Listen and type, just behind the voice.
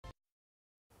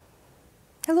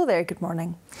Hello there, good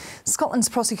morning. Scotland's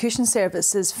prosecution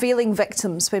service is failing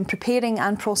victims when preparing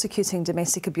and prosecuting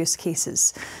domestic abuse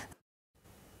cases.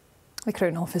 The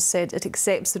Crown Office said it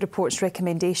accepts the report's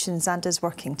recommendations and is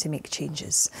working to make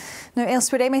changes. Now,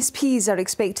 elsewhere, MSPs are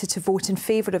expected to vote in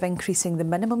favour of increasing the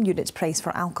minimum unit price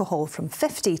for alcohol from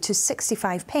 50 to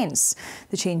 65 pence.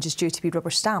 The change is due to be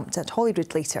rubber-stamped at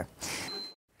Holyrood later.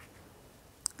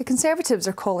 The Conservatives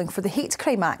are calling for the Hate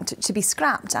Crime Act to be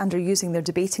scrapped and are using their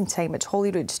debating time at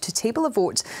Holyrood to table a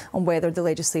vote on whether the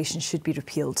legislation should be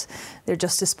repealed. Their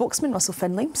Justice spokesman, Russell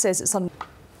Finlay, says it's on.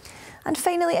 And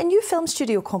finally, a new film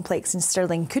studio complex in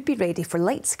Stirling could be ready for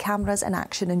lights, cameras and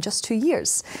action in just 2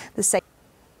 years.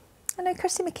 And now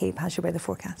Kirsty McCabe has your weather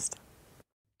forecast.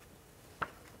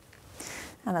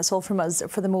 And that's all from us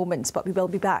for the moment, but we will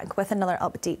be back with another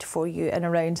update for you in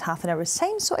around half an hour's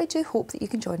time, so I do hope that you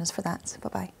can join us for that.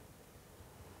 Bye-bye.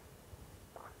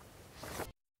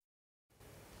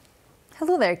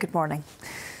 Hello there, good morning.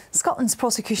 Scotland's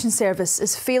prosecution service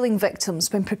is failing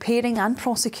victims when preparing and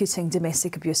prosecuting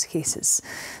domestic abuse cases.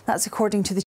 That's according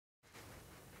to the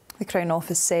Crown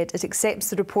Office said it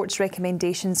accepts the report's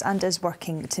recommendations and is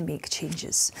working to make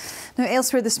changes. Now,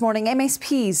 elsewhere this morning,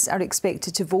 MSPs are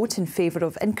expected to vote in favour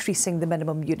of increasing the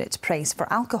minimum unit price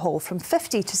for alcohol from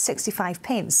 50 to 65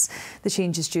 pence. The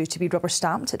change is due to be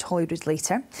rubber-stamped at Holyrood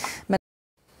later.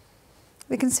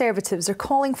 The Conservatives are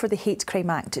calling for the Hate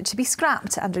Crime Act to be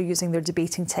scrapped and are using their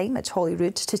debating time at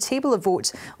Holyrood to table a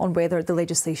vote on whether the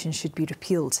legislation should be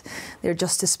repealed. Their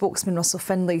Justice spokesman, Russell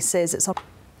Finlay, says it's on.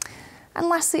 And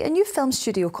lastly, a new film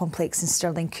studio complex in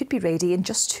Stirling could be ready in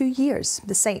just 2 years.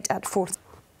 The site at 4th.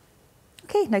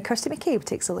 OK, now Kirsty McCabe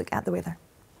takes a look at the weather.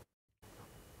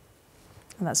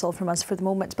 And that's all from us for the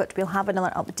moment, but we'll have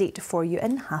another update for you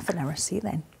in half an hour. See you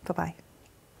then. Bye-bye.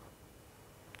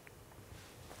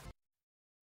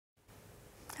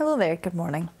 Hello there, good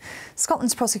morning.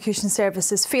 Scotland's prosecution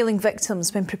service is failing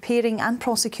victims when preparing and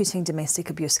prosecuting domestic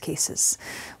abuse cases.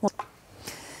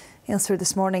 Elsewhere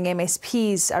this morning,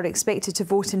 MSPs are expected to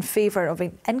vote in favour of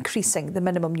increasing the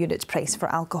minimum unit price for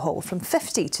alcohol from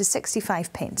 50 to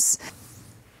 65 pence.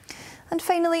 And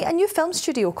finally, a new film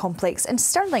studio complex in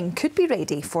Stirling could be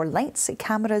ready for lights,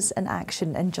 cameras and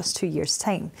action in just 2 years'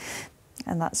 time.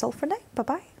 And that's all for now.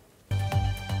 Bye-bye.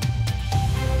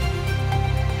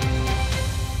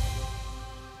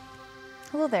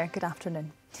 Hello there, good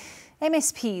afternoon.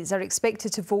 MSPs are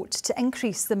expected to vote to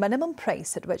increase the minimum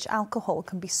price at which alcohol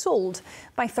can be sold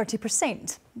by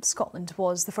 30%. Scotland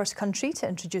was the first country to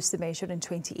introduce the measure in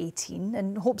 2018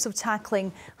 in hopes of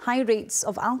tackling high rates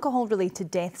of alcohol-related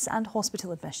deaths and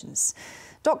hospital admissions.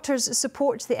 Doctors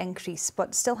support the increase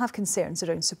but still have concerns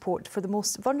around support for the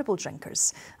most vulnerable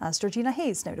drinkers, as Georgina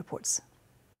Hayes now reports.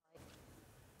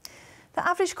 The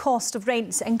average cost of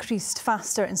rent increased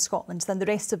faster in Scotland than the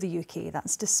rest of the UK.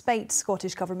 That's despite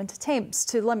Scottish Government attempts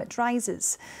to limit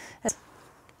rises.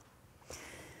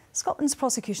 Scotland's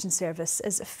prosecution service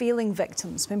is failing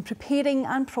victims when preparing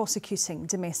and prosecuting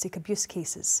domestic abuse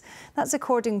cases. That's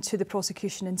according to the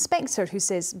prosecution inspector, who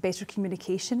says better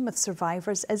communication with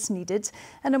survivors is needed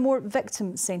and a more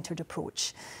victim-centred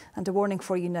approach. And a warning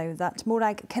for you now that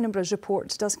Morag Kinneboro's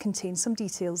report does contain some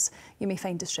details you may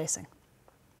find distressing.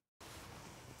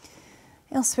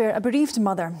 Elsewhere, a bereaved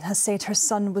mother has said her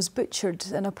son was butchered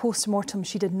in a post-mortem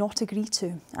she did not agree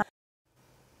to.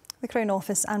 The Crown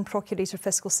Office and Procurator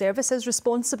Fiscal Service is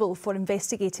responsible for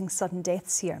investigating sudden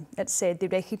deaths here. It said they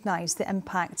recognise the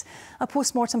impact a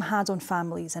post-mortem had on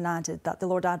families and added that the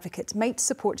Lord Advocate might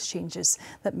support changes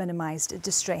that minimised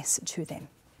distress to them.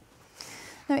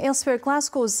 Now, elsewhere,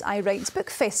 Glasgow's I Write Book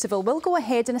Festival will go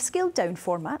ahead in a scaled-down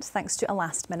format thanks to a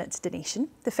last-minute donation.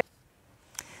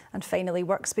 And finally,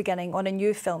 work's beginning on a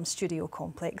new film studio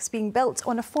complex being built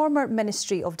on a former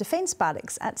Ministry of Defence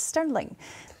barracks at Stirling.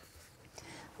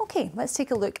 OK, let's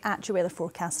take a look at your weather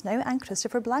forecast now, and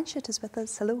Christopher Blanchett is with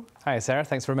us. Hello. Hi, Sarah.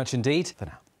 Thanks very much indeed for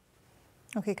now.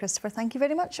 OK, Christopher, thank you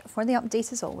very much for the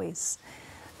update as always.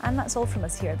 And that's all from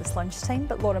us here this lunchtime,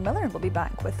 but Laura Miller will be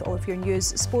back with all of your news,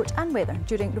 sport and weather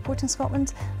during Reporting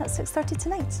Scotland at 6:30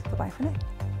 tonight. Bye-bye for now.